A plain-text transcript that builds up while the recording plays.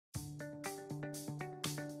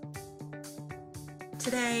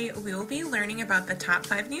Today, we will be learning about the top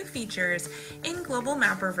 5 new features in Global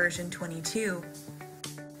Mapper version 22.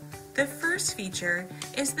 The first feature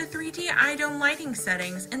is the 3D eye-dome lighting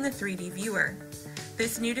settings in the 3D viewer.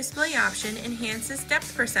 This new display option enhances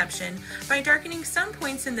depth perception by darkening some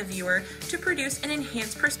points in the viewer to produce an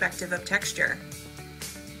enhanced perspective of texture.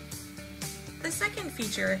 The second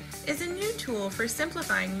feature is a new tool for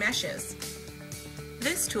simplifying meshes.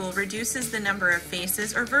 This tool reduces the number of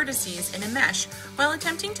faces or vertices in a mesh while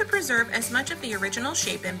attempting to preserve as much of the original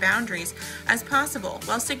shape and boundaries as possible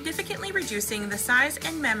while significantly reducing the size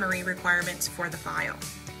and memory requirements for the file.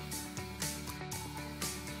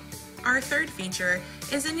 Our third feature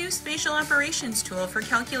is a new spatial operations tool for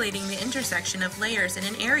calculating the intersection of layers in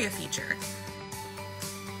an area feature.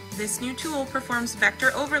 This new tool performs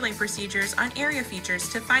vector overlay procedures on area features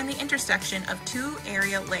to find the intersection of two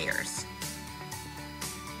area layers.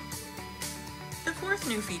 The fourth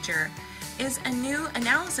new feature is a new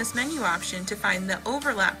analysis menu option to find the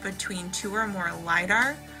overlap between two or more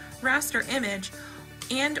LiDAR, raster image,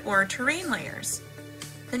 and/or terrain layers.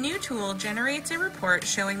 The new tool generates a report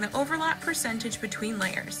showing the overlap percentage between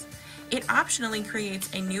layers. It optionally creates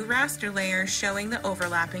a new raster layer showing the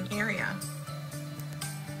overlapping area.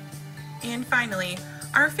 And finally,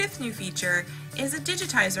 our fifth new feature is a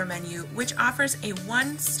digitizer menu which offers a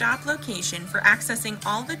one-stop location for accessing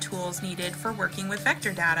all the tools needed for working with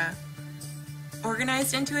vector data.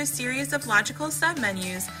 Organized into a series of logical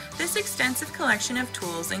submenus, this extensive collection of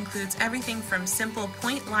tools includes everything from simple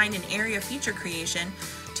point, line, and area feature creation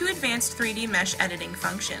to advanced 3D mesh editing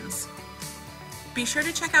functions. Be sure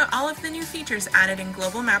to check out all of the new features added in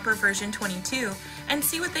Global Mapper version 22 and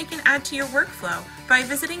see what they can add to your workflow by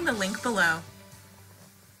visiting the link below.